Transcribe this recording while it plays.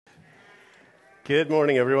Good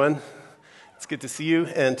morning, everyone. It's good to see you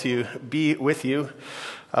and to be with you.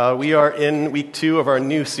 We are in week 2 of our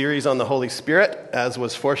new series on the Holy Spirit, as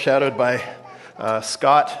was foreshadowed by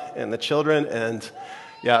Scott and the children, and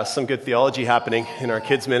some good theology happening in our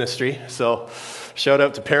kids' ministry. So shout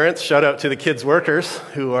out to parents, shout out to the kids' workers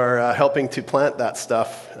who are helping to plant that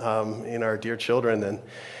stuff in our dear children. And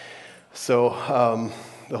so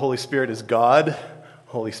the Holy Spirit is God. The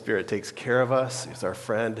Holy Spirit takes care of us. He's our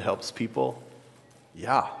friend, helps people.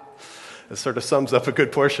 Yeah, it sort of sums up a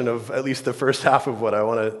good portion of at least the first half of what I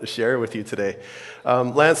want to share with you today.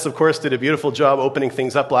 Lance, of course, did a beautiful job opening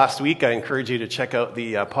things up last week. I encourage you to check out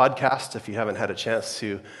the podcast if you haven't had a chance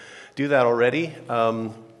to do that already.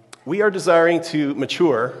 We are desiring to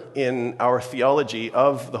mature in our theology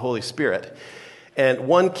of the Holy Spirit. And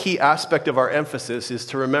one key aspect of our emphasis is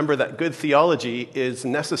to remember that good theology is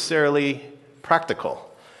necessarily practical.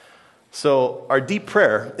 So our deep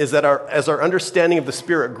prayer is that as our understanding of the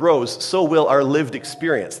Spirit grows, so will our lived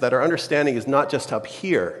experience, that our understanding is not just up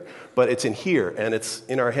here, but it's in here, and it's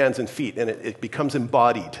in our hands and feet, and it becomes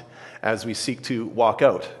embodied as we seek to walk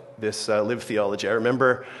out this lived theology. I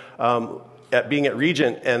remember being at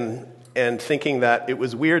Regent and thinking that it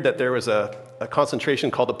was weird that there was a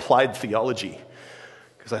concentration called applied theology,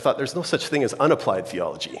 because I thought there's no such thing as unapplied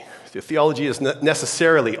theology. The theology is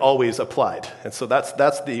necessarily always applied, and so that's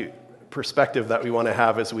the perspective that we want to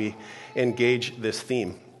have as we engage this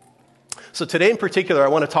theme. So today in particular, I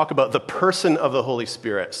want to talk about the person of the Holy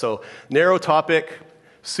Spirit. So narrow topic,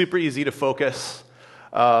 super easy to focus,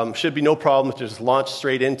 should be no problem to just launch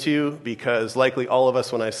straight into, because likely all of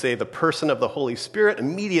us, when I say the person of the Holy Spirit,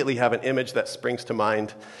 immediately have an image that springs to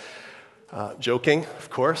mind. Joking, of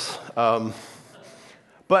course. But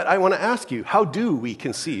I want to ask you, how do we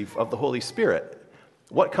conceive of the Holy Spirit?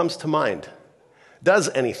 What comes to mind? Does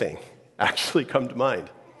anything actually come to mind?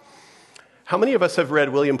 How many of us have read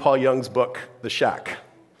William Paul Young's book, The Shack?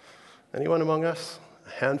 Anyone among us?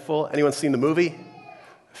 A handful? Anyone seen the movie?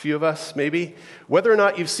 A few of us, maybe? Whether or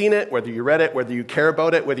not you've seen it, whether you read it, whether you care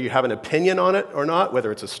about it, whether you have an opinion on it or not,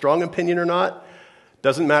 whether it's a strong opinion or not,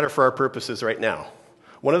 doesn't matter for our purposes right now.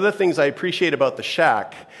 One of the things I appreciate about The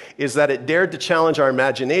Shack is that it dared to challenge our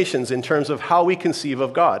imaginations in terms of how we conceive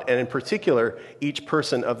of God, and in particular, each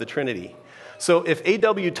person of the Trinity. So if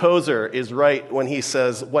A.W. Tozer is right when he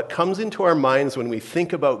says, what comes into our minds when we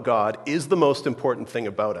think about God is the most important thing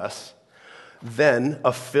about us, then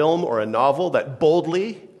a film or a novel that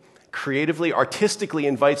boldly, creatively, artistically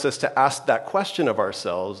invites us to ask that question of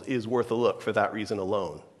ourselves is worth a look for that reason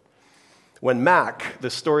alone. When Mac,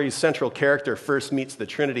 the story's central character, first meets the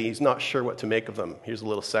Trinity, he's not sure what to make of them. Here's a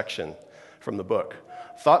little section from the book.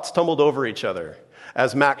 Thoughts tumbled over each other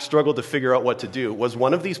as Mac struggled to figure out what to do. Was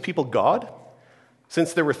one of these people God?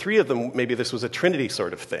 Since there were 3 of them, maybe this was a Trinity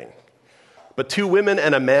sort of thing. But 2 women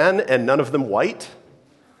and a man, and none of them white?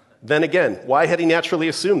 Then again, why had he naturally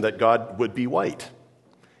assumed that God would be white?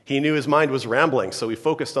 He knew his mind was rambling, so he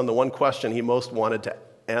focused on the one question he most wanted to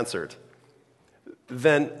answered.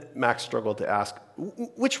 Then Max struggled to ask,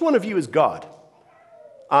 which one of you is God?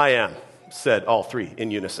 I am, said all 3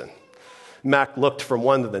 in unison. Mac looked from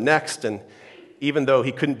one to the next, and even though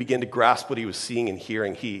he couldn't begin to grasp what he was seeing and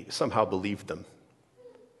hearing, he somehow believed them.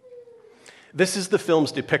 This is the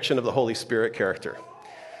film's depiction of the Holy Spirit character.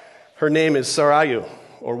 Her name is Sarayu,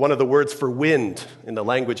 or one of the words for wind in the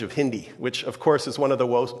language of Hindi, which, of course, is one of the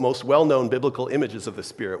most well-known biblical images of the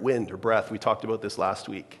Spirit, wind or breath. We talked about this last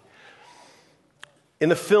week. In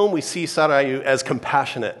the film, we see Sarayu as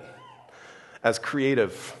compassionate, as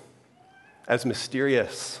creative, as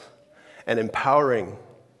mysterious, and empowering,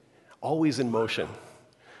 always in motion.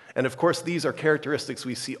 And of course, these are characteristics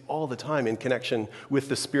we see all the time in connection with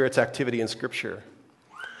the Spirit's activity in Scripture.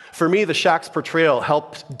 For me, the Shack's portrayal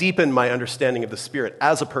helped deepen my understanding of the Spirit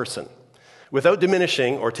as a person, without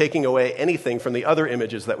diminishing or taking away anything from the other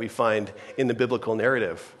images that we find in the biblical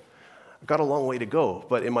narrative. I've got a long way to go,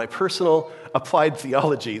 but in my personal applied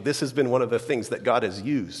theology, this has been one of the things that God has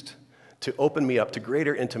used to open me up to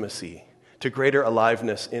greater intimacy, to greater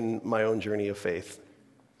aliveness in my own journey of faith.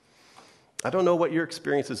 I don't know what your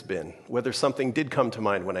experience has been, whether something did come to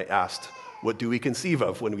mind when I asked, what do we conceive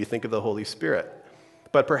of when we think of the Holy Spirit?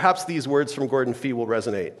 But perhaps these words from Gordon Fee will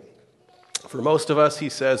resonate. For most of us, he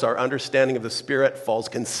says, our understanding of the Spirit falls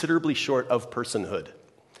considerably short of personhood.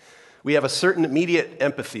 We have a certain immediate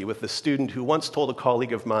empathy with the student who once told a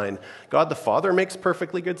colleague of mine, God the Father makes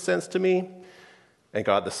perfectly good sense to me, and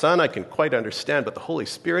God the Son I can quite understand, but the Holy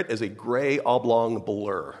Spirit is a gray oblong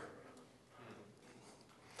blur.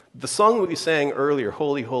 The song that we sang earlier,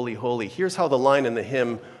 Holy, Holy, Holy, here's how the line in the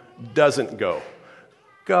hymn doesn't go.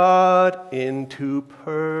 God in two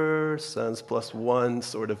persons plus one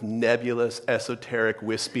sort of nebulous, esoteric,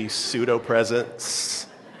 wispy pseudo-presence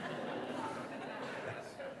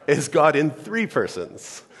is God in three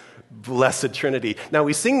persons. Blessed Trinity. Now,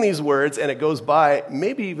 we sing these words, and it goes by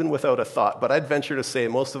maybe even without a thought, but I'd venture to say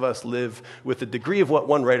most of us live with a degree of what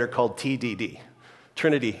one writer called TDD,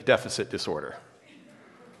 Trinity Deficit Disorder.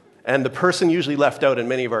 And the person usually left out in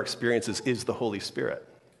many of our experiences is the Holy Spirit.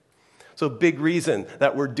 So a big reason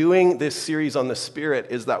that we're doing this series on the Spirit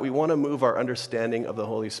is that we want to move our understanding of the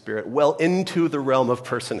Holy Spirit well into the realm of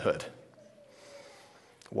personhood.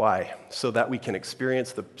 Why? So that we can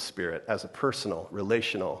experience the Spirit as a personal,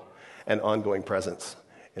 relational, and ongoing presence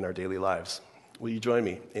in our daily lives. Will you join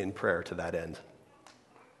me in prayer to that end?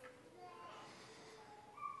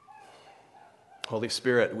 Holy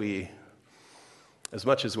Spirit, we, as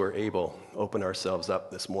much as we're able, open ourselves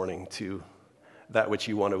up this morning to that which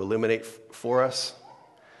you want to illuminate for us,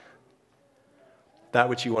 that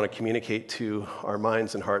which you want to communicate to our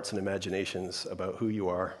minds and hearts and imaginations about who you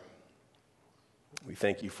are. We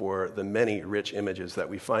thank you for the many rich images that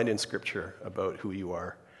we find in Scripture about who you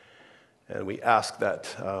are. And we ask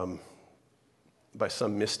that by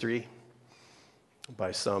some mystery,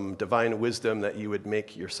 by some divine wisdom, that you would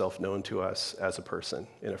make yourself known to us as a person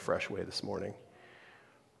in a fresh way this morning.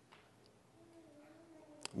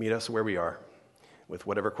 Meet us where we are, with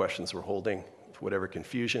whatever questions we're holding, with whatever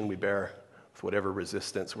confusion we bear, with whatever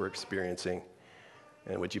resistance we're experiencing.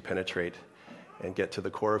 And would you penetrate and get to the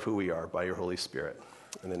core of who we are by your Holy Spirit.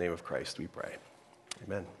 In the name of Christ we pray.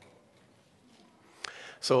 Amen.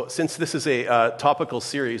 So since this is a topical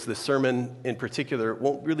series, the sermon in particular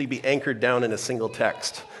won't really be anchored down in a single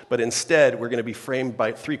text, but instead we're going to be framed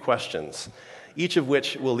by three questions, each of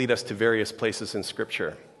which will lead us to various places in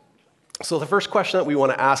Scripture. So the first question that we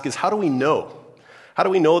want to ask is, how do we know? How do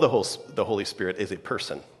we know the Holy Spirit is a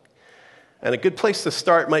person? And a good place to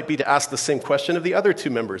start might be to ask the same question of the other two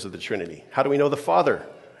members of the Trinity. How do we know the Father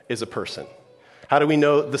is a person? How do we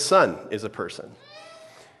know the Son is a person?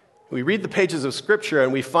 We read the pages of Scripture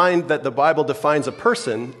and we find that the Bible defines a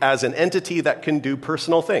person as an entity that can do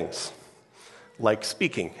personal things, like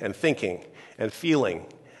speaking and thinking and feeling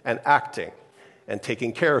and acting and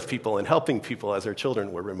taking care of people and helping people, as our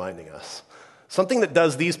children were reminding us. Something that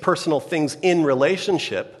does these personal things in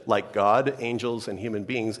relationship, like God, angels, and human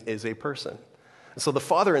beings, is a person. And so the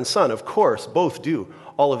Father and Son, of course, both do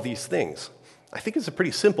all of these things. I think it's a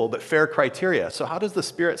pretty simple but fair criteria. So how does the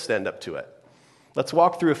Spirit stand up to it? Let's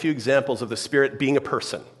walk through a few examples of the Spirit being a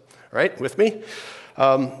person. All right, with me?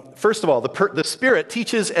 First of all, the Spirit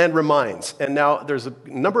teaches and reminds. And now there's a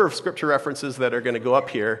number of Scripture references that are going to go up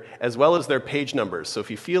here, as well as their page numbers. So if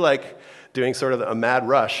you feel like doing sort of a mad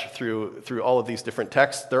rush through all of these different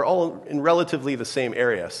texts, they're all in relatively the same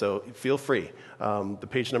area. So feel free. The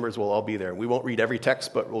page numbers will all be there. We won't read every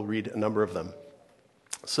text, but we'll read a number of them.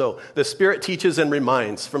 So the Spirit teaches and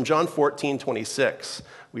reminds. From John 14:26,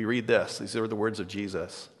 we read this. These are the words of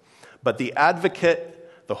Jesus. But the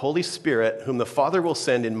Advocate, the Holy Spirit, whom the Father will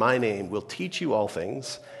send in my name, will teach you all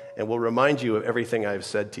things and will remind you of everything I have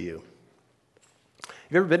said to you.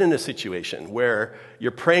 Have you ever been in a situation where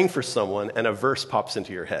you're praying for someone and a verse pops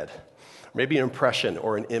into your head? Maybe an impression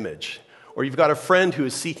or an image. Or you've got a friend who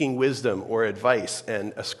is seeking wisdom or advice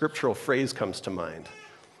and a scriptural phrase comes to mind.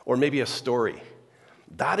 Or maybe a story.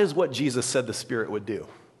 That is what Jesus said the Spirit would do.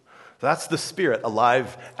 That's the Spirit,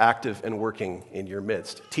 alive, active, and working in your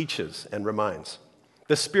midst, teaches and reminds.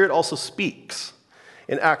 The Spirit also speaks.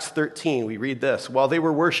 In Acts 13, we read this. While they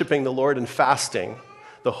were worshiping the Lord and fasting,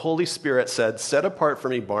 the Holy Spirit said, "Set apart for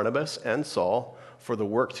me Barnabas and Saul for the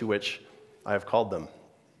work to which I have called them."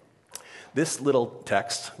 This little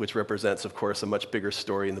text, which represents, of course, a much bigger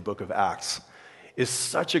story in the book of Acts, is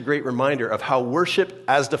such a great reminder of how worship,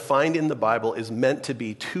 as defined in the Bible, is meant to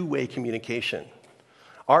be two-way communication.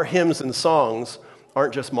 Our hymns and songs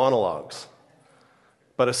aren't just monologues,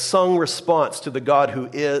 but a sung response to the God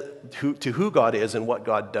who God is and what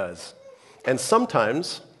God does. And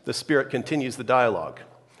sometimes the Spirit continues the dialogue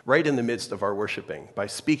right in the midst of our worshiping by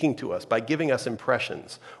speaking to us, by giving us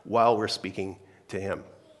impressions while we're speaking to Him.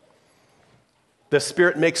 The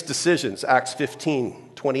Spirit makes decisions, Acts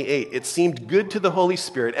 15:28. It seemed good to the Holy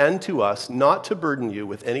Spirit and to us not to burden you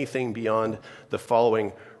with anything beyond the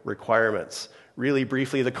following requirements. Really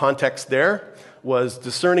briefly, the context there was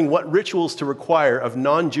discerning what rituals to require of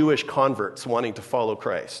non-Jewish converts wanting to follow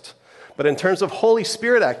Christ. But in terms of Holy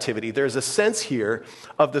Spirit activity, there's a sense here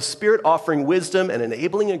of the Spirit offering wisdom and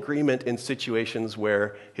enabling agreement in situations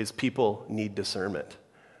where His people need discernment.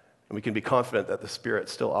 And we can be confident that the Spirit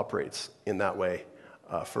still operates in that way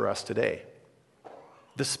for us today.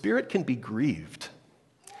 The Spirit can be grieved.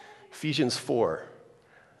 Ephesians 4,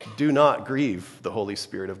 do not grieve the Holy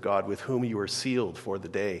Spirit of God, with whom you are sealed for the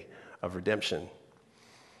day of redemption.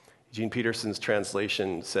 Eugene Peterson's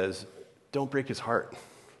translation says, don't break his heart.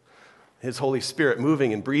 His Holy Spirit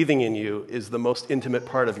moving and breathing in you is the most intimate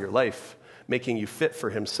part of your life, making you fit for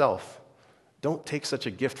himself. Don't take such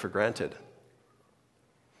a gift for granted.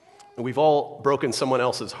 And we've all broken someone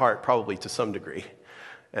else's heart, probably to some degree,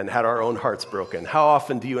 and had our own hearts broken. How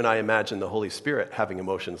often do you and I imagine the Holy Spirit having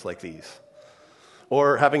emotions like these?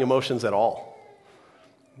 Or having emotions at all?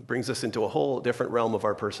 It brings us into a whole different realm of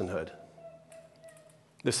our personhood.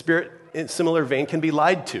 The Spirit, in similar vein, can be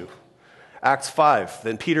lied to. Acts 5,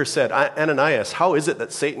 then Peter said, Ananias, how is it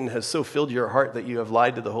that Satan has so filled your heart that you have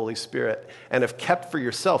lied to the Holy Spirit and have kept for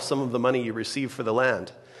yourself some of the money you received for the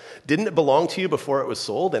land? Didn't it belong to you before it was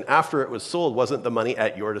sold? And after it was sold, wasn't the money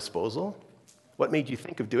at your disposal? What made you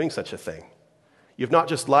think of doing such a thing? You've not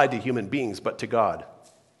just lied to human beings, but to God.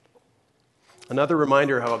 Another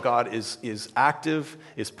reminder how God is active,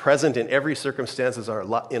 is present in every circumstance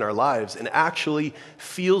in our lives, and actually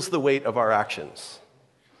feels the weight of our actions.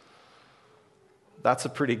 That's a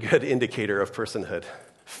pretty good indicator of personhood.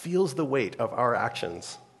 Feels the weight of our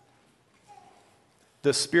actions.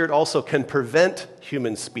 The Spirit also can prevent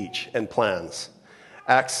human speech and plans.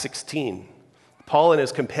 Acts 16. Paul and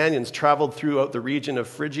his companions traveled throughout the region of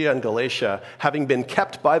Phrygia and Galatia, having been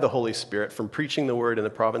kept by the Holy Spirit from preaching the word in the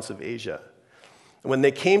province of Asia. When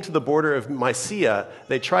they came to the border of Mysia,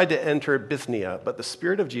 they tried to enter Bithynia, but the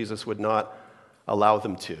Spirit of Jesus would not allow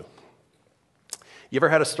them to. You ever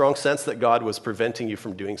had a strong sense that God was preventing you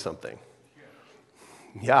from doing something?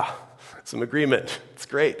 Yeah, some agreement. It's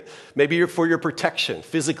great. Maybe you're for your protection,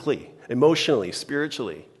 physically, emotionally,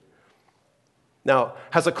 spiritually. Now,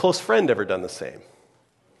 has a close friend ever done the same?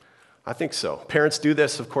 I think so. Parents do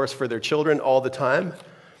this, of course, for their children all the time.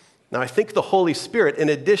 Now, I think the Holy Spirit, in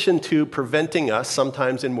addition to preventing us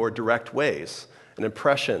sometimes in more direct ways, an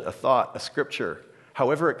impression, a thought, a scripture,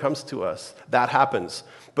 however it comes to us, that happens,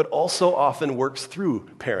 but also often works through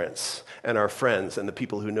parents and our friends and the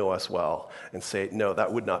people who know us well and say, no,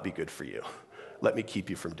 that would not be good for you. Let me keep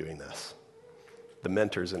you from doing this. The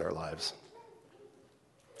mentors in our lives.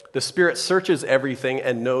 The Spirit searches everything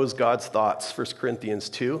and knows God's thoughts, 1 Corinthians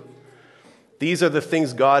 2. These are the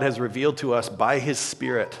things God has revealed to us by his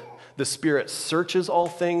Spirit. The Spirit searches all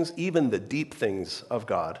things, even the deep things of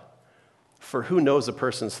God. For who knows a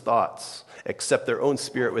person's thoughts except their own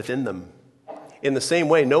spirit within them? In the same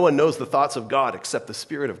way, no one knows the thoughts of God except the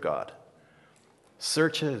Spirit of God.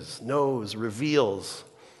 Searches, knows, reveals.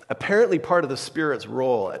 Apparently part of the Spirit's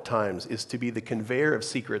role at times is to be the conveyor of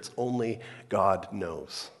secrets only God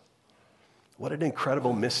knows. What an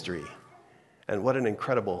incredible mystery, and what an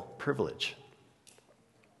incredible privilege.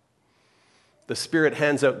 The Spirit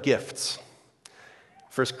hands out gifts.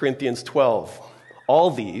 1 Corinthians 12.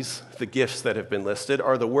 All these, the gifts that have been listed,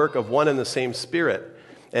 are the work of one and the same Spirit,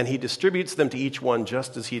 and he distributes them to each one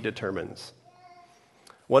just as he determines.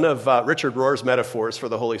 One of Richard Rohr's metaphors for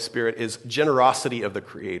the Holy Spirit is generosity of the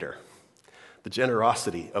Creator. The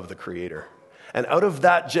generosity of the Creator. And out of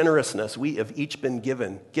that generousness, we have each been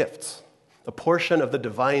given gifts, a portion of the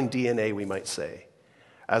divine DNA, we might say,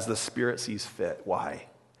 as the Spirit sees fit. Why?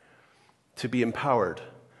 To be empowered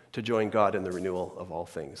to join God in the renewal of all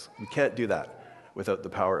things. We can't do that without the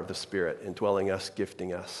power of the Spirit indwelling us,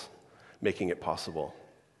 gifting us, making it possible.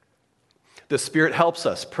 The Spirit helps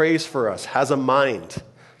us, prays for us, has a mind.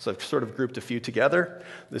 So I've sort of grouped a few together.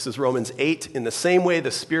 This is Romans 8. In the same way, the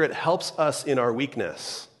Spirit helps us in our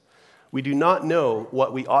weakness. We do not know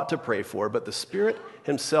what we ought to pray for, but the Spirit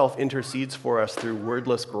himself intercedes for us through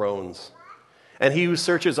wordless groans. And he who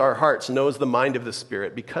searches our hearts knows the mind of the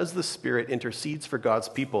Spirit, because the Spirit intercedes for God's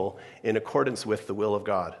people in accordance with the will of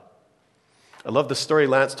God. I love the story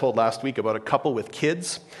Lance told last week about a couple with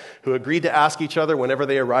kids who agreed to ask each other whenever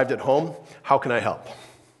they arrived at home, how can I help?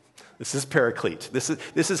 This is Paraclete. This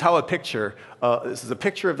is how a picture, this is a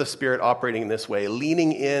picture of the Spirit operating in this way,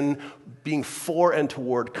 leaning in, being for and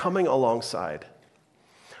toward, coming alongside.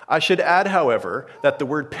 I should add, however, that the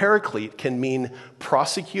word Paraclete can mean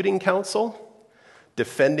prosecuting counsel,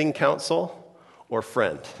 defending counsel, or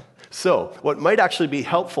friend. So, what might actually be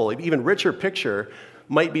helpful, an even richer picture,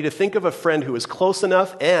 might be to think of a friend who is close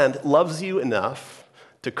enough and loves you enough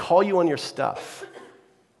to call you on your stuff,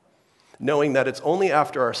 knowing that it's only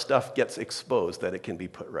after our stuff gets exposed that it can be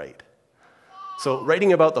put right. So,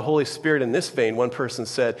 writing about the Holy Spirit in this vein, one person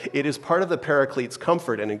said, it is part of the Paraclete's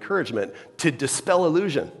comfort and encouragement to dispel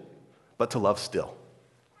illusion, but to love still.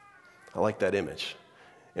 I like that image.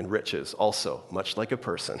 Enriches also, much like a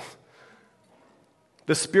person.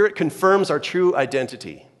 The Spirit confirms our true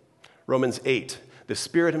identity. Romans 8. The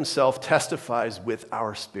Spirit himself testifies with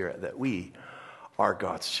our spirit that we are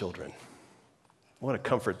God's children. What a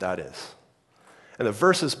comfort that is. And the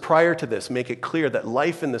verses prior to this make it clear that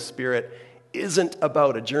life in the Spirit isn't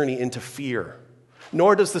about a journey into fear,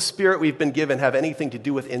 nor does the Spirit we've been given have anything to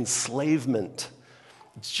do with enslavement.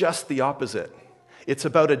 It's just the opposite. It's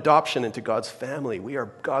about adoption into God's family. We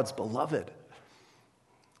are God's beloved.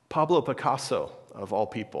 Pablo Picasso, of all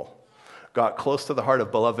people, got close to the heart of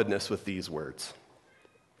belovedness with these words.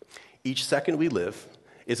 Each second we live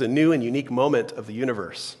is a new and unique moment of the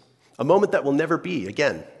universe, a moment that will never be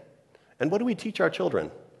again. And what do we teach our children?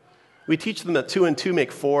 We teach them that 2 and 2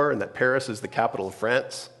 make 4 and that Paris is the capital of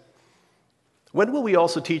France. When will we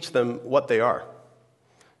also teach them what they are?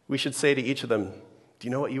 We should say to each of them, do you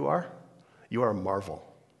know what you are? You are a marvel.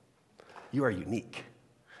 You are unique.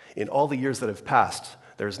 In all the years that have passed,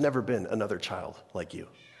 there has never been another child like you.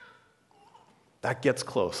 That gets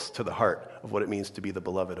close to the heart of what it means to be the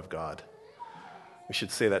beloved of God. We should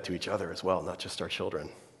say that to each other as well, not just our children.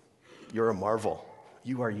 You're a marvel.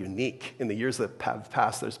 You are unique. In the years that have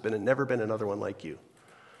passed, there's never been another one like you.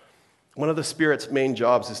 One of the Spirit's main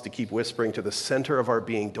jobs is to keep whispering to the center of our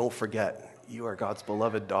being, don't forget, you are God's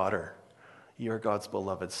beloved daughter. You are God's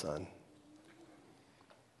beloved son.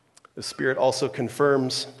 The Spirit also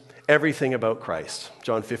confirms everything about Christ.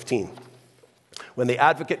 John 15. When the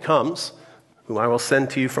advocate comes, whom I will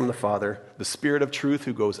send to you from the Father, the Spirit of truth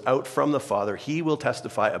who goes out from the Father, he will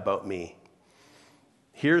testify about me.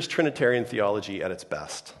 Here's Trinitarian theology at its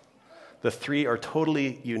best. The three are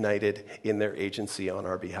totally united in their agency on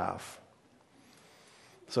our behalf.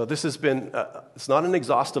 So this has been, it's not an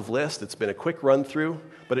exhaustive list, it's been a quick run through,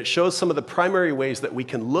 but it shows some of the primary ways that we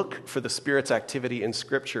can look for the Spirit's activity in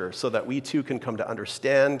Scripture so that we too can come to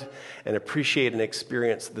understand and appreciate and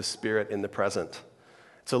experience the Spirit in the present.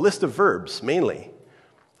 It's a list of verbs, mainly.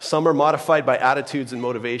 Some are modified by attitudes and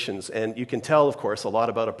motivations, and you can tell, of course, a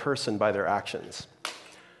lot about a person by their actions.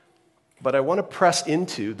 But I want to press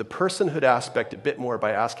into the personhood aspect a bit more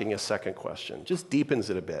by asking a second question. Just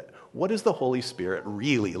deepens it a bit. What is the Holy Spirit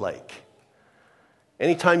really like?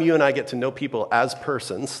 Anytime you and I get to know people as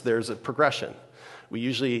persons, there's a progression. We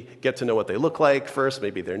usually get to know what they look like first,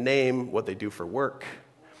 maybe their name, what they do for work,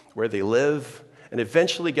 where they live, and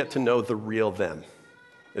eventually get to know the real them,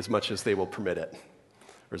 as much as they will permit it,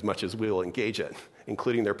 or as much as we will engage it,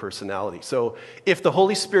 including their personality. So if the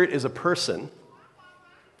Holy Spirit is a person,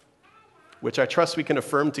 which I trust we can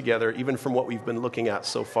affirm together even from what we've been looking at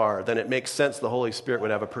so far, then it makes sense the Holy Spirit would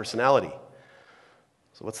have a personality.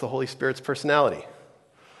 So what's the Holy Spirit's personality?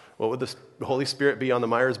 What would the Holy Spirit be on the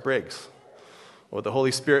Myers-Briggs? What would the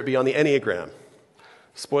Holy Spirit be on the Enneagram?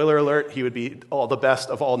 Spoiler alert, he would be all the best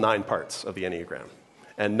of all 9 parts of the Enneagram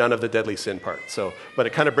and none of the deadly sin parts. But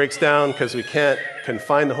it kind of breaks down because we can't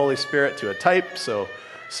confine the Holy Spirit to a type, so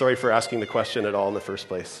sorry for asking the question at all in the first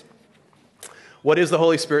place. What is the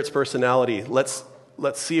Holy Spirit's personality? Let's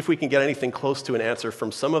see if we can get anything close to an answer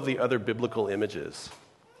from some of the other biblical images.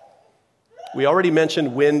 We already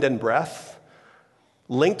mentioned wind and breath.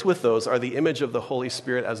 Linked with those are the image of the Holy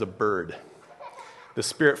Spirit as a bird. The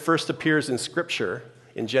Spirit first appears in Scripture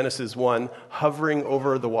in Genesis 1, hovering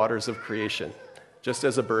over the waters of creation, just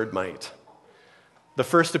as a bird might. The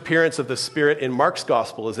first appearance of the Spirit in Mark's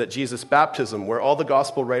Gospel is at Jesus' baptism, where all the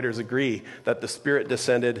Gospel writers agree that the Spirit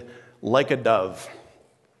descended like a dove.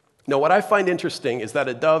 Now, what I find interesting is that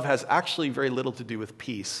a dove has actually very little to do with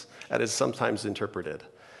peace, as is sometimes interpreted.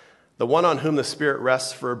 The one on whom the Spirit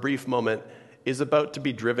rests for a brief moment is about to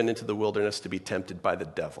be driven into the wilderness to be tempted by the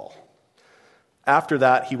devil. After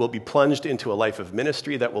that, he will be plunged into a life of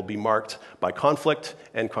ministry that will be marked by conflict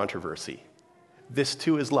and controversy. This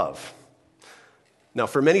too is love. Now,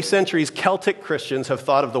 for many centuries, Celtic Christians have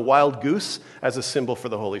thought of the wild goose as a symbol for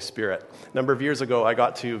the Holy Spirit. A number of years ago, I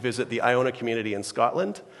got to visit the Iona community in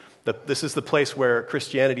Scotland. This is the place where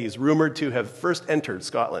Christianity is rumored to have first entered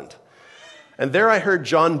Scotland. And there I heard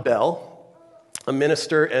John Bell, a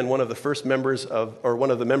minister and one of the members of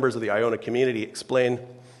the Iona community, explain,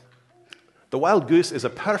 the wild goose is a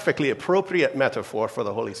perfectly appropriate metaphor for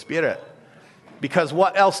the Holy Spirit. Because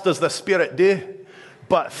what else does the Spirit do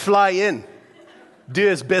but fly in, do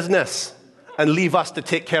his business, and leave us to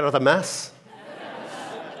take care of the mess?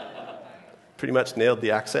 Pretty much nailed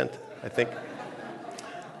the accent, I think.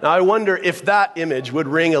 Now, I wonder if that image would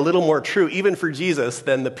ring a little more true, even for Jesus,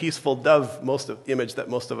 than the peaceful dove image that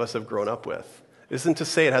most of us have grown up with. It isn't to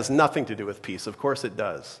say it has nothing to do with peace. Of course it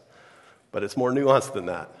does. But it's more nuanced than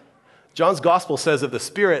that. John's Gospel says of the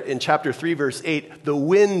Spirit in chapter 3, verse 8, the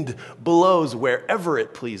wind blows wherever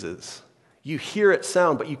it pleases. You hear it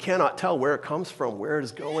sound, but you cannot tell where it comes from, where it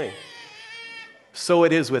is going. So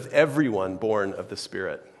it is with everyone born of the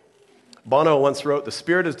Spirit. Bono once wrote, "The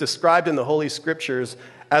Spirit is described in the Holy Scriptures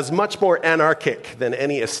as much more anarchic than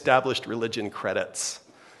any established religion credits."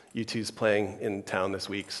 U2's playing in town this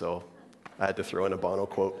week, so I had to throw in a Bono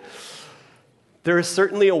quote. There is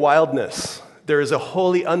certainly a wildness. There is a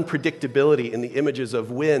holy unpredictability in the images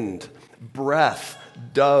of wind, breath,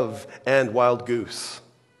 dove, and wild goose.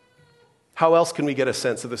 How else can we get a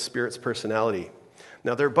sense of the Spirit's personality?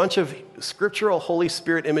 Now, there are a bunch of scriptural Holy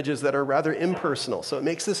Spirit images that are rather impersonal, so it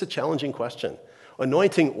makes this a challenging question.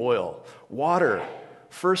 Anointing oil, water,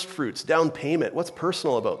 first fruits, down payment. What's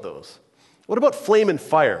personal about those? What about flame and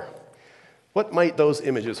fire? What might those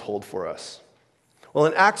images hold for us? Well,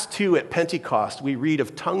 in Acts 2 at Pentecost, we read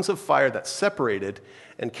of tongues of fire that separated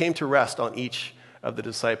and came to rest on each of the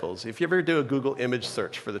disciples. If you ever do a Google image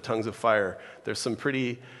search for the tongues of fire, there's some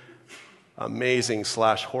pretty amazing /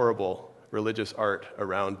 horrible religious art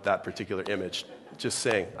around that particular image. Just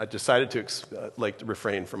saying, I decided to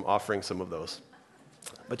refrain from offering some of those.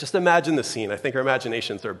 But just imagine the scene. I think our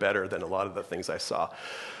imaginations are better than a lot of the things I saw.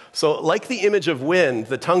 So like the image of wind,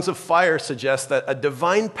 the tongues of fire suggest that a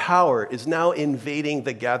divine power is now invading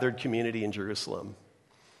the gathered community in Jerusalem.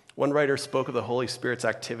 One writer spoke of the Holy Spirit's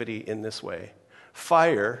activity in this way.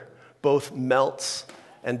 Fire both melts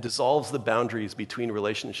and dissolves the boundaries between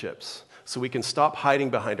relationships, so we can stop hiding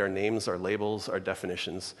behind our names, our labels, our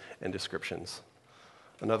definitions, and descriptions.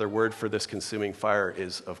 Another word for this consuming fire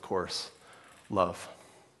is, of course, love.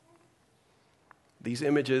 These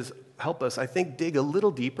images help us, I think, dig a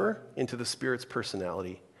little deeper into the Spirit's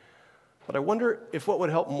personality. But I wonder if what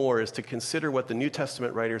would help more is to consider what the New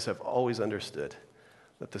Testament writers have always understood,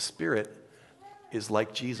 that the Spirit is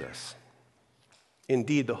like Jesus.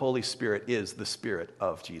 Indeed, the Holy Spirit is the Spirit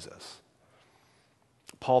of Jesus.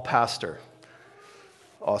 Paul Pastor,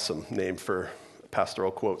 awesome name for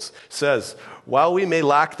pastoral quotes, says, "While we may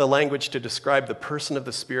lack the language to describe the person of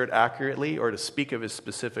the Spirit accurately or to speak of his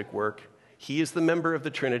specific work, he is the member of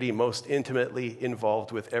the Trinity most intimately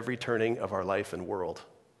involved with every turning of our life and world.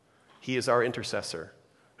 He is our intercessor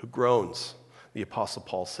who groans," the Apostle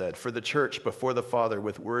Paul said, "for the church before the Father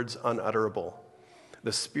with words unutterable.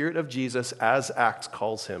 The Spirit of Jesus, as Acts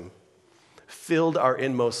calls him, filled our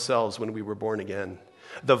inmost selves when we were born again.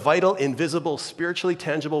 The vital, invisible, spiritually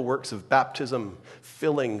tangible works of baptism,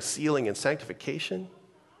 filling, sealing, and sanctification,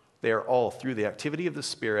 they are all through the activity of the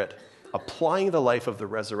Spirit, applying the life of the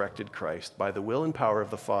resurrected Christ by the will and power of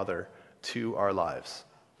the Father to our lives.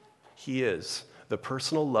 He is the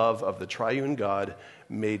personal love of the triune God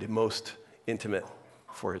made most intimate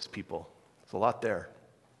for his people." There's a lot there.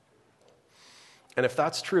 And if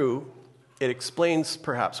that's true, it explains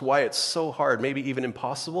perhaps why it's so hard, maybe even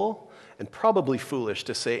impossible, and probably foolish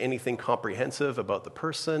to say anything comprehensive about the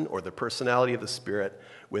person or the personality of the Spirit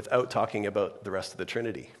without talking about the rest of the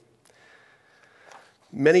Trinity.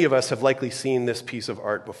 Many of us have likely seen this piece of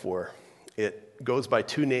art before. It goes by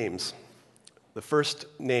two names. The first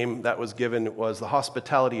name that was given was the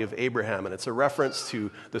hospitality of Abraham, and it's a reference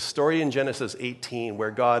to the story in Genesis 18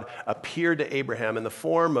 where God appeared to Abraham in the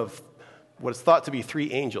form of what is thought to be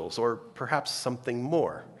three angels, or perhaps something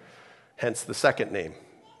more, hence the second name,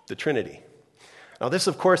 the Trinity. Now, this,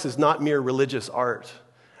 of course, is not mere religious art,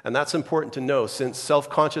 and that's important to know since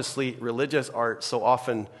self-consciously religious art so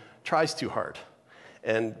often tries too hard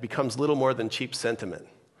and becomes little more than cheap sentiment.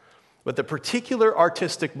 But the particular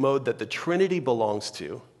artistic mode that the Trinity belongs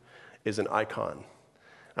to is an icon.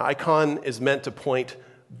 An icon is meant to point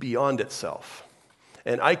beyond itself.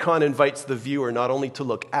 An icon invites the viewer not only to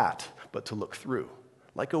look at, but to look through,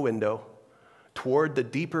 like a window, toward the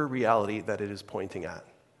deeper reality that it is pointing at.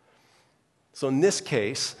 So in this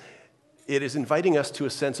case, it is inviting us to a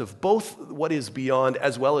sense of both what is beyond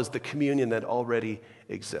as well as the communion that already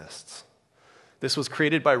exists. This was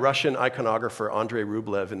created by Russian iconographer Andrei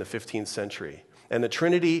Rublev in the 15th century. And the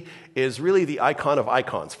Trinity is really the icon of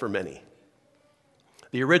icons for many.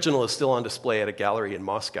 The original is still on display at a gallery in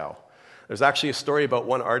Moscow. There's actually a story about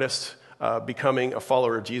one artist becoming a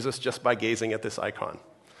follower of Jesus just by gazing at this icon.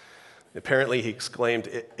 Apparently, he exclaimed,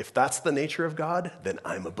 "If that's the nature of God, then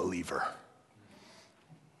I'm a believer."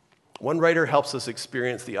 One writer helps us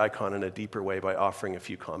experience the icon in a deeper way by offering a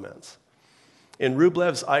few comments. In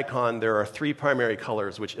Rublev's icon, there are three primary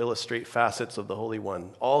colors which illustrate facets of the Holy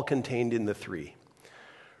One, all contained in the three.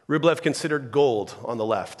 Rublev considered gold on the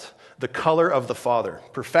left, the color of the Father,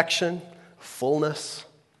 perfection, fullness,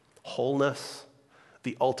 wholeness,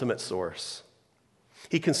 the ultimate source.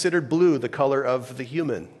 He considered blue the color of the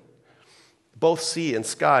human, both sea and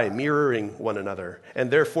sky mirroring one another, and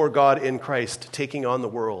therefore God in Christ taking on the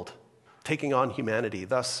world, taking on humanity.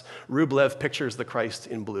 Thus, Rublev pictures the Christ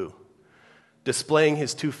in blue. displaying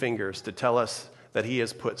his two fingers to tell us that he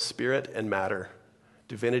has put spirit and matter,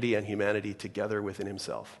 divinity and humanity together within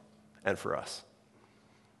himself and for us.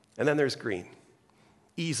 And then there's green,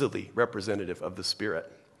 easily representative of the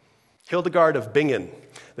Spirit. Hildegard of Bingen,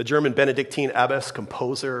 the German Benedictine abbess,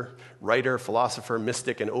 composer, writer, philosopher,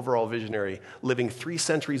 mystic, and overall visionary, living 3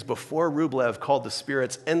 centuries before Rublev, called the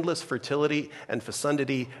Spirit's endless fertility and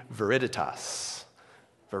fecundity viriditas.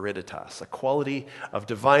 Viriditas, a quality of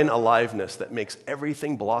divine aliveness that makes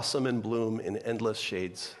everything blossom and bloom in endless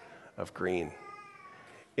shades of green.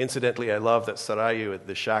 Incidentally, I love that Sarayu,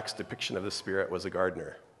 the Shak's depiction of the Spirit, was a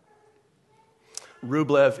gardener.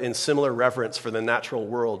 Rublev, in similar reverence for the natural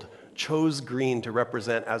world, chose green to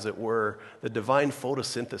represent, as it were, the divine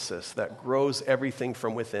photosynthesis that grows everything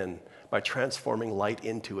from within by transforming light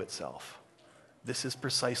into itself. This is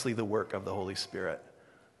precisely the work of the Holy Spirit.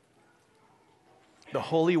 The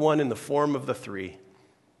Holy One in the form of the three,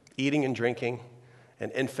 eating and drinking,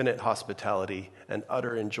 and infinite hospitality and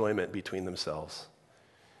utter enjoyment between themselves.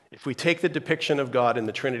 If we take the depiction of God in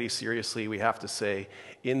the Trinity seriously, we have to say,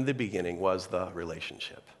 in the beginning was the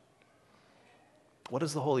relationship. What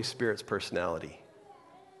is the Holy Spirit's personality?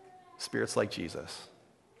 Spirit's like Jesus,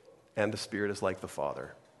 and the Spirit is like the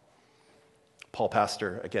Father. Paul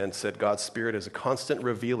Pastor, again, said God's Spirit is a constant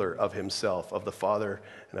revealer of himself, of the Father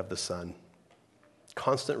and of the Son.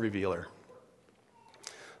 Constant revealer. I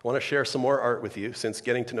want to share some more art with you, since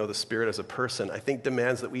getting to know the Spirit as a person, I think,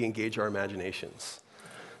 demands that we engage our imaginations.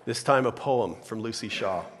 This time, a poem from Lucy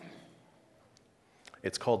Shaw.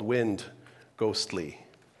 It's called Wind, Ghostly.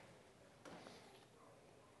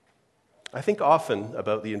 I think often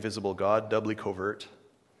about the invisible God, doubly covert.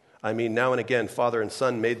 I mean, now and again, Father and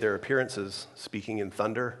Son made their appearances, speaking in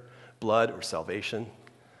thunder, blood, or salvation.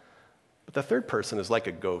 But the third person is like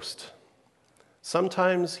a ghost.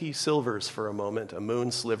 Sometimes he silvers for a moment, a moon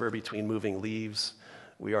sliver between moving leaves.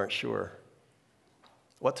 We aren't sure.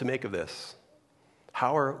 What to make of this?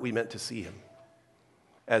 How are we meant to see him?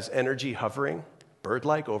 As energy hovering,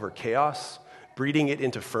 bird-like over chaos, breeding it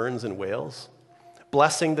into ferns and whales,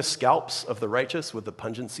 blessing the scalps of the righteous with the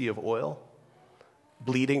pungency of oil,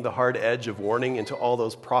 bleeding the hard edge of warning into all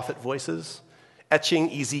those prophet voices, etching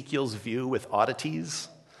Ezekiel's view with oddities,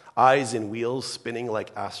 eyes in wheels spinning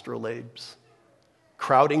like astrolabes,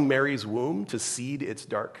 crowding Mary's womb to seed its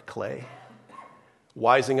dark clay,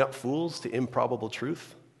 wising up fools to improbable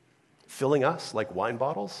truth, filling us like wine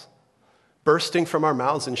bottles, bursting from our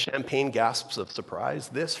mouths in champagne gasps of surprise.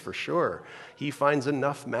 This, for sure, he finds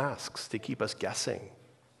enough masks to keep us guessing.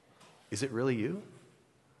 Is it really you?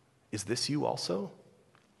 Is this you also?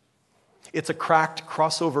 It's a cracked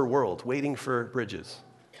crossover world waiting for bridges.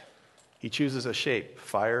 He chooses a shape: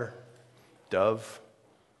 fire, dove,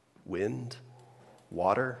 wind,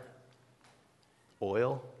 water,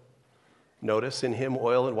 oil. Notice in him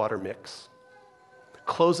oil and water mix.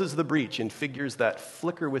 Closes the breach in figures that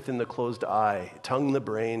flicker within the closed eye, tongue the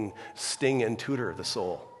brain, sting and tutor the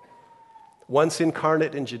soul. Once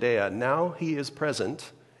incarnate in Judea, now he is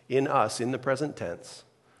present in us in the present tense,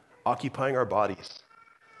 occupying our bodies,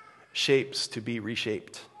 shapes to be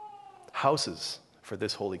reshaped, houses for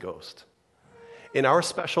this Holy Ghost. In our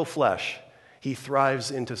special flesh, he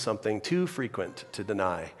thrives into something too frequent to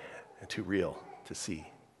deny and too real to see.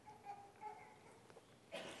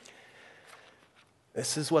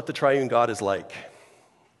 This is what the triune God is like.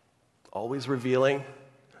 Always revealing,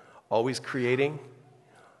 always creating,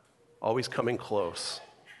 always coming close.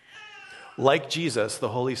 Like Jesus, the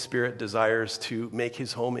Holy Spirit desires to make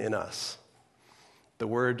his home in us. The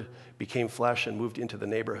Word became flesh and moved into the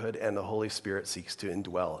neighborhood, and the Holy Spirit seeks to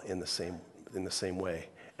indwell in the same way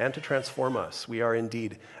and to transform us. We are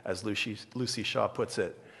indeed, as Lucy Shaw puts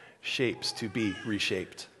it, shapes to be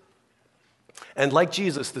reshaped. And like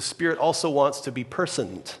Jesus, the Spirit also wants to be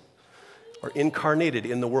personed or incarnated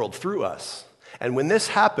in the world through us. And when this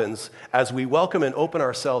happens, as we welcome and open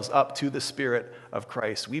ourselves up to the Spirit of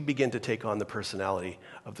Christ, we begin to take on the personality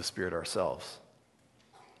of the Spirit ourselves.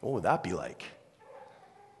 What would that be like?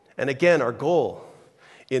 And again, our goal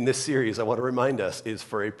in this series, I want to remind us, is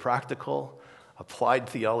for a practical, applied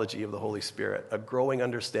theology of the Holy Spirit, a growing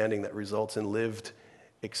understanding that results in lived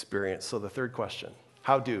experience. So the third question: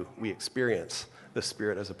 how do we experience the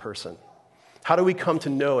Spirit as a person? How do we come to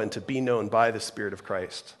know and to be known by the Spirit of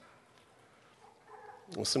Christ?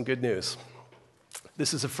 Well, some good news.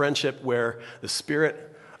 This is a friendship where the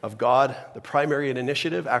Spirit of God, the primary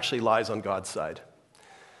initiative, actually lies on God's side.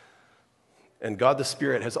 And God the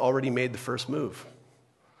Spirit has already made the first move.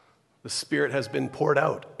 The Spirit has been poured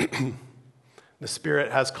out. The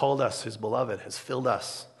Spirit has called us his beloved, has filled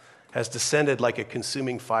us, has descended like a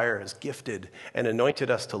consuming fire, has gifted and anointed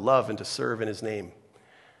us to love and to serve in his name.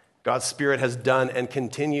 God's Spirit has done and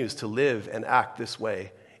continues to live and act this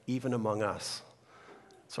way, even among us.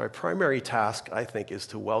 So our primary task, I think, is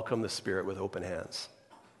to welcome the Spirit with open hands.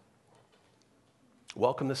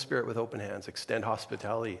 Welcome the Spirit with open hands. Extend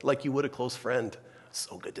hospitality like you would a close friend.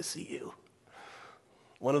 So good to see you.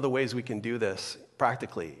 One of the ways we can do this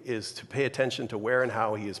practically is to pay attention to where and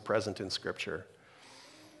how he is present in Scripture.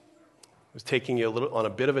 I was taking you on a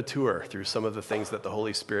bit of a tour through some of the things that the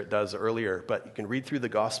Holy Spirit does earlier, but you can read through the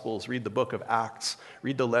Gospels, read the book of Acts,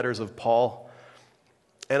 read the letters of Paul.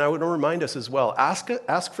 And I would remind us as well,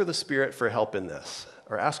 ask for the Spirit for help in this,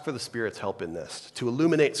 or ask for the Spirit's help in this, to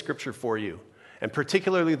illuminate Scripture for you, and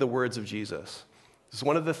particularly the words of Jesus. This is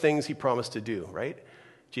one of the things he promised to do, right?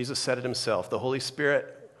 Jesus said it himself. The Holy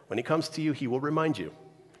Spirit, when he comes to you, he will remind you.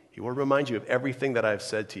 He will remind you of everything that I've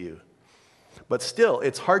said to you. But still,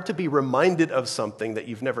 it's hard to be reminded of something that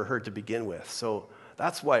you've never heard to begin with. So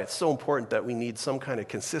that's why it's so important that we need some kind of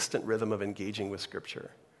consistent rhythm of engaging with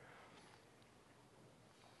Scripture.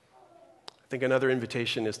 I think another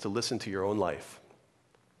invitation is to listen to your own life.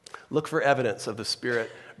 Look for evidence of the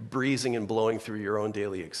Spirit breezing and blowing through your own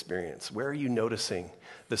daily experience. Where are you noticing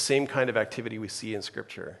the same kind of activity we see in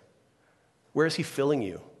Scripture? Where is he filling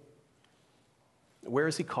you? Where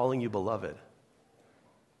is he calling you beloved?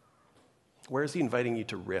 Where is he inviting you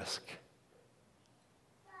to risk?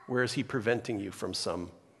 Where is he preventing you from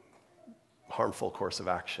some harmful course of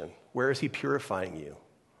action? Where is he purifying you?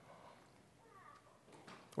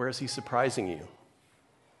 Where is he surprising you?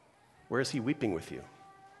 Where is he weeping with you?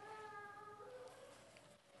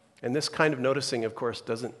 And this kind of noticing, of course,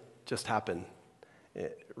 doesn't just happen.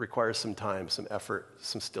 It requires some time, some effort,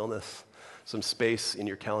 some stillness, some space in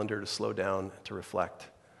your calendar to slow down, to reflect.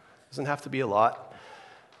 It doesn't have to be a lot.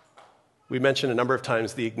 We mentioned a number of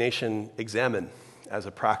times the Ignatian Examen as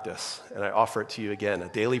a practice, and I offer it to you again, a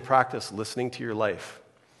daily practice listening to your life,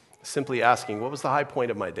 simply asking, what was the high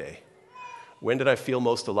point of my day? When did I feel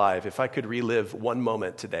most alive? If I could relive one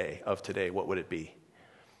moment today, what would it be?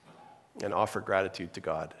 And offer gratitude to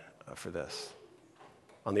God for this.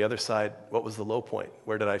 On the other side, what was the low point?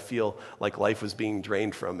 Where did I feel like life was being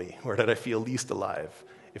drained from me? Where did I feel least alive?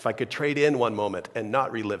 If I could trade in one moment and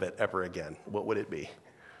not relive it ever again, what would it be?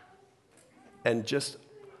 And just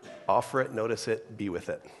offer it, notice it, be with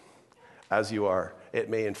it. As you are, it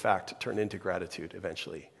may in fact turn into gratitude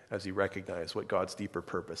eventually as you recognize what God's deeper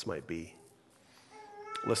purpose might be.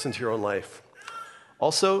 Listen to your own life.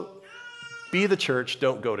 Also, be the church,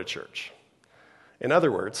 don't go to church. In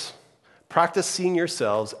other words, practice seeing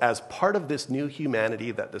yourselves as part of this new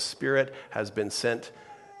humanity that the Spirit has been sent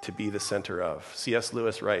to be the center of. C.S.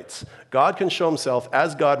 Lewis writes, God can show himself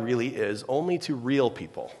as God really is only to real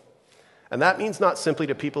people. And that means not simply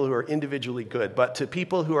to people who are individually good, but to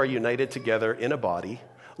people who are united together in a body,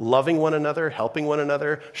 loving one another, helping one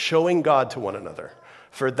another, showing God to one another.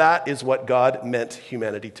 For that is what God meant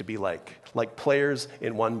humanity to be like players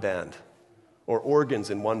in one band, or organs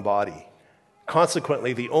in one body.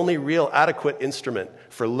 Consequently, the only real adequate instrument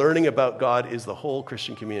for learning about God is the whole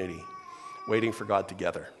Christian community, waiting for God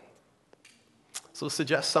together. So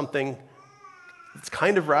suggest something that's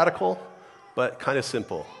kind of radical, but kind of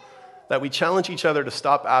simple. That we challenge each other to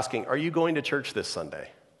stop asking, are you going to church this Sunday?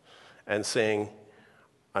 And saying,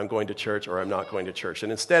 I'm going to church or I'm not going to church.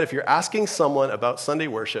 And instead, if you're asking someone about Sunday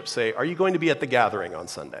worship, say, are you going to be at the gathering on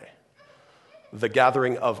Sunday? The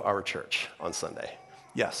gathering of our church on Sunday.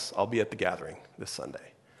 Yes, I'll be at the gathering this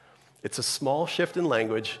Sunday. It's a small shift in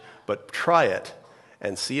language, but try it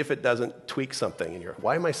and see if it doesn't tweak something in your,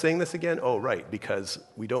 why am I saying this again? Oh, right, because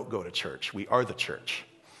we don't go to church. We are the church.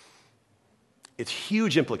 It's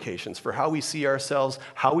huge implications for how we see ourselves,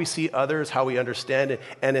 how we see others, how we understand it,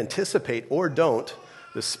 and anticipate or don't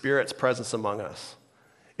the Spirit's presence among us.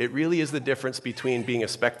 It really is the difference between being a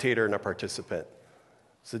spectator and a participant.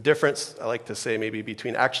 It's the difference, I like to say, maybe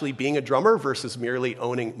between actually being a drummer versus merely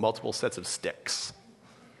owning multiple sets of sticks.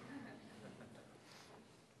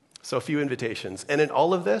 So a few invitations. And in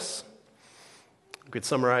all of this, I could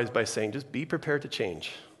summarize by saying just be prepared to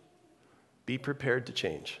change. Be prepared to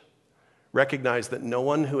change. Recognize that no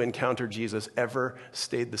one who encountered Jesus ever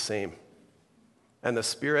stayed the same. And the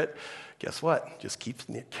Spirit, guess what? Just keeps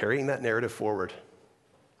carrying that narrative forward.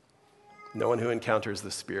 No one who encounters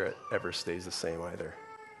the Spirit ever stays the same either.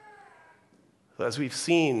 So as we've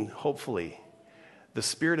seen, hopefully, the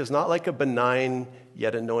Spirit is not like a benign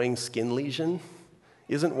yet annoying skin lesion.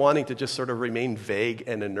 Isn't wanting to just sort of remain vague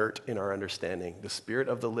and inert in our understanding. The Spirit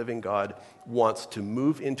of the living God wants to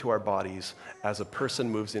move into our bodies as a person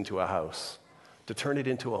moves into a house, to turn it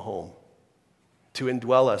into a home. to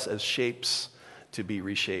indwell us as shapes to be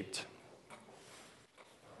reshaped.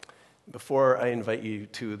 Before I invite you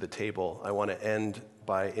to the table, I want to end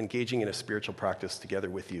by engaging in a spiritual practice together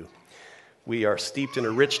with you. We are steeped in a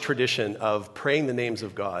rich tradition of praying the names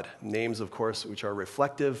of God, names, of course, which are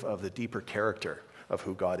reflective of the deeper character of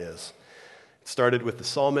who God is. It started with the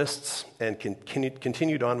psalmists and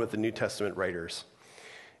continued on with the New Testament writers.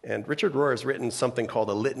 And Richard Rohr has written something called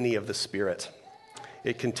a Litany of the Spirit.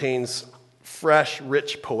 It contains fresh,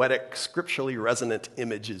 rich, poetic, scripturally resonant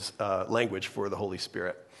language for the Holy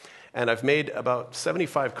Spirit. And I've made about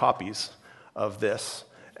 75 copies of this,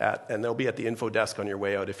 and they'll be at the info desk on your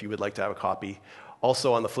way out if you would like to have a copy.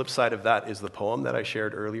 Also, on the flip side of that is the poem that I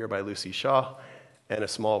shared earlier by Lucy Shaw, and a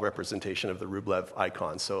small representation of the Rublev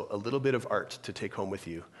icon. So a little bit of art to take home with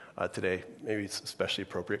you today. Maybe it's especially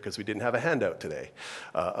appropriate because we didn't have a handout today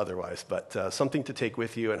otherwise, but something to take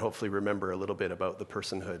with you and hopefully remember a little bit about the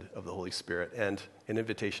personhood of the Holy Spirit and an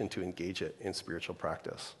invitation to engage it in spiritual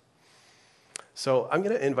practice. So I'm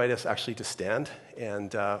going to invite us actually to stand,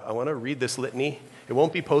 and I want to read this litany. It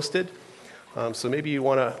won't be posted, so maybe you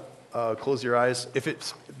want to close your eyes. If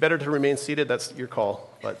it's better to remain seated, that's your call,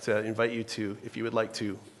 but invite you to, if you would like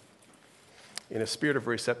to, in a spirit of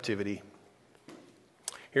receptivity.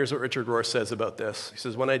 Here's what Richard Rohr says about this. He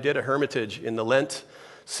says, "When I did a hermitage in the Lent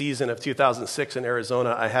season of 2006 in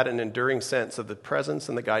Arizona, I had an enduring sense of the presence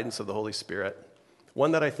and the guidance of the Holy Spirit,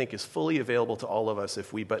 one that I think is fully available to all of us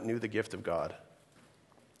if we but knew the gift of God."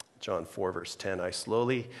 John 4, verse 10, "I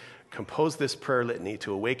slowly composed this prayer litany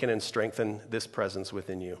to awaken and strengthen this presence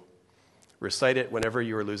within you. Recite it whenever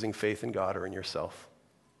you are losing faith in God or in yourself.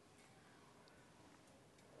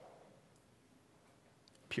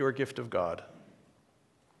 Pure gift of God,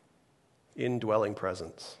 indwelling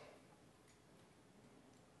presence,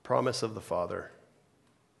 promise of the Father,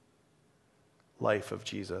 life of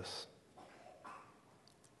Jesus,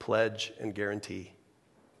 pledge and guarantee,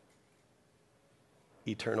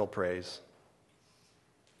 eternal praise,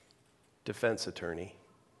 defense attorney,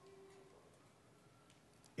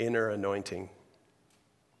 inner anointing,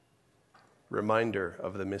 reminder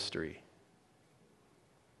of the mystery,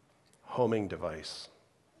 homing device,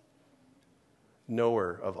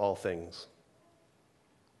 knower of all things,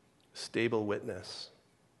 stable witness,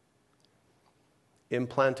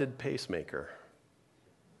 implanted pacemaker,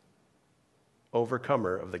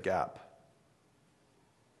 overcomer of the gap,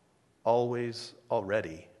 always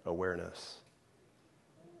already awareness,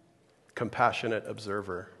 compassionate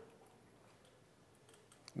observer,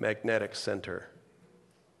 magnetic center,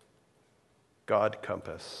 God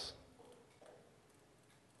compass,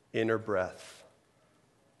 inner breath,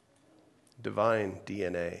 divine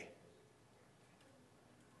DNA,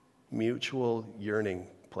 mutual yearning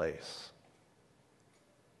place,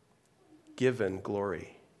 given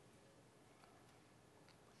glory,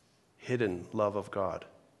 hidden love of God,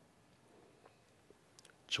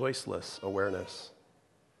 choiceless awareness,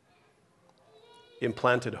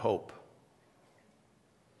 implanted hope,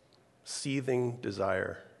 seething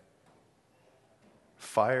desire,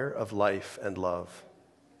 fire of life and love,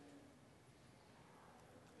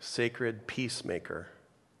 sacred peacemaker,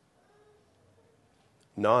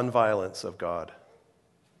 nonviolence of God,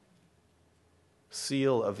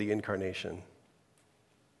 seal of the incarnation,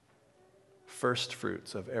 first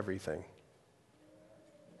fruits of everything,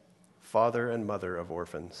 father and mother of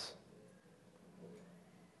orphans,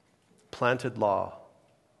 planted law,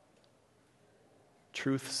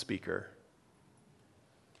 truth speaker,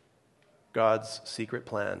 God's secret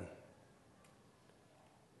plan,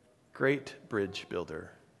 great bridge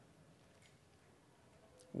builder,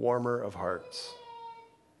 warmer of hearts,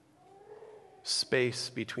 space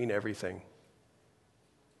between everything,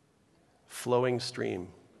 flowing stream,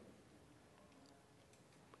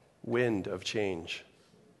 wind of change,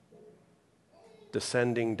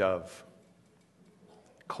 descending dove,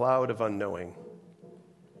 cloud of unknowing,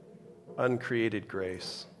 uncreated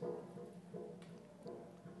grace,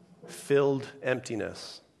 filled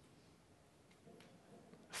emptiness,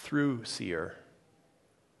 through seer,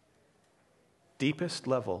 deepest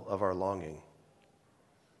level of our longing,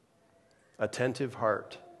 attentive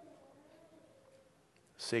heart,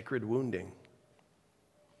 sacred wounding,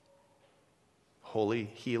 holy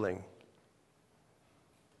healing,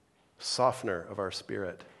 softener of our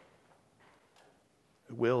spirit,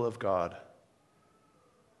 will of God,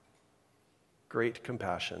 great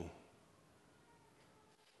compassion,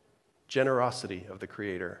 generosity of the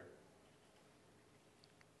Creator,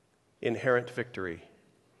 inherent victory,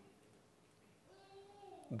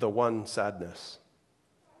 the one sadness,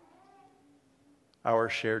 our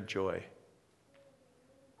shared joy,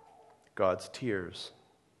 God's tears,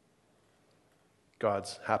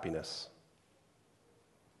 God's happiness,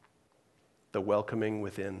 the welcoming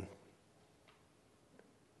within,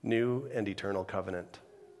 new and eternal covenant,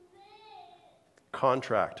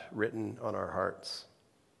 contract written on our hearts,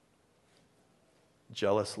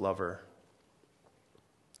 jealous lover,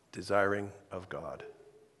 desiring of God.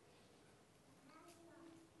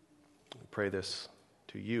 We pray this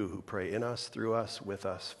to you who pray in us, through us, with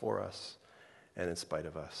us, for us, and in spite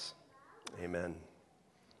of us. Amen.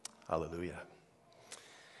 Hallelujah.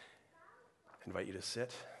 I invite you to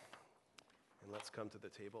sit, and let's come to the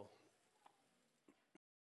table.